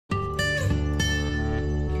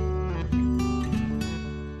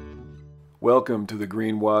Welcome to the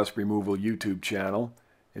Green Wasp Removal YouTube channel.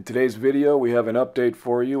 In today's video we have an update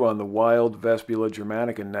for you on the Wild Vespula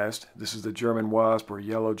Germanica Nest. This is the German wasp or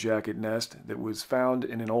Yellowjacket nest that was found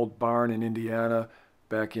in an old barn in Indiana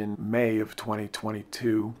back in May of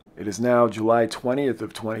 2022. It is now July 20th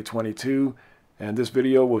of 2022, and this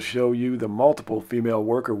video will show you the multiple female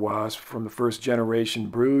worker wasps from the first generation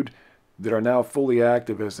brood that are now fully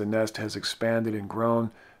active as the nest has expanded and grown.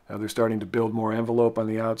 They're starting to build more envelope on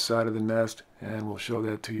the outside of the nest, and we'll show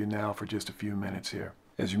that to you now for just a few minutes here.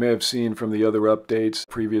 As you may have seen from the other updates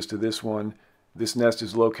previous to this one, this nest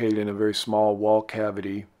is located in a very small wall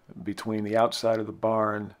cavity between the outside of the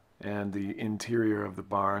barn and the interior of the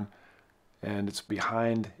barn, and it's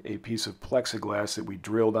behind a piece of plexiglass that we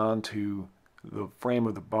drilled onto the frame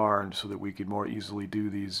of the barn so that we could more easily do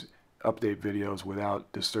these update videos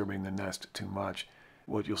without disturbing the nest too much.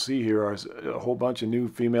 What you'll see here are a whole bunch of new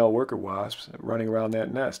female worker wasps running around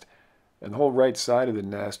that nest. And the whole right side of the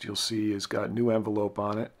nest you'll see has got new envelope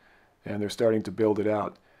on it, and they're starting to build it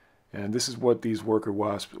out. And this is what these worker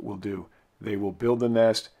wasps will do. They will build the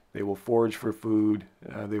nest, they will forage for food,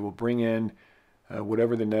 they will bring in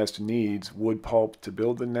whatever the nest needs, wood pulp to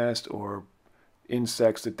build the nest or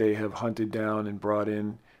insects that they have hunted down and brought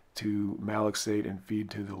in to malaxate and feed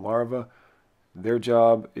to the larvae. Their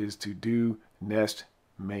job is to do nest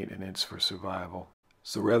maintenance for survival.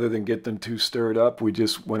 So rather than get them too stirred up, we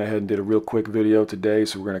just went ahead and did a real quick video today.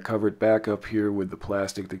 So we're going to cover it back up here with the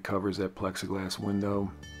plastic that covers that plexiglass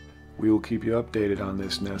window. We will keep you updated on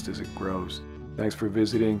this nest as it grows. Thanks for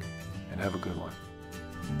visiting, and have a good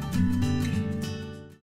one.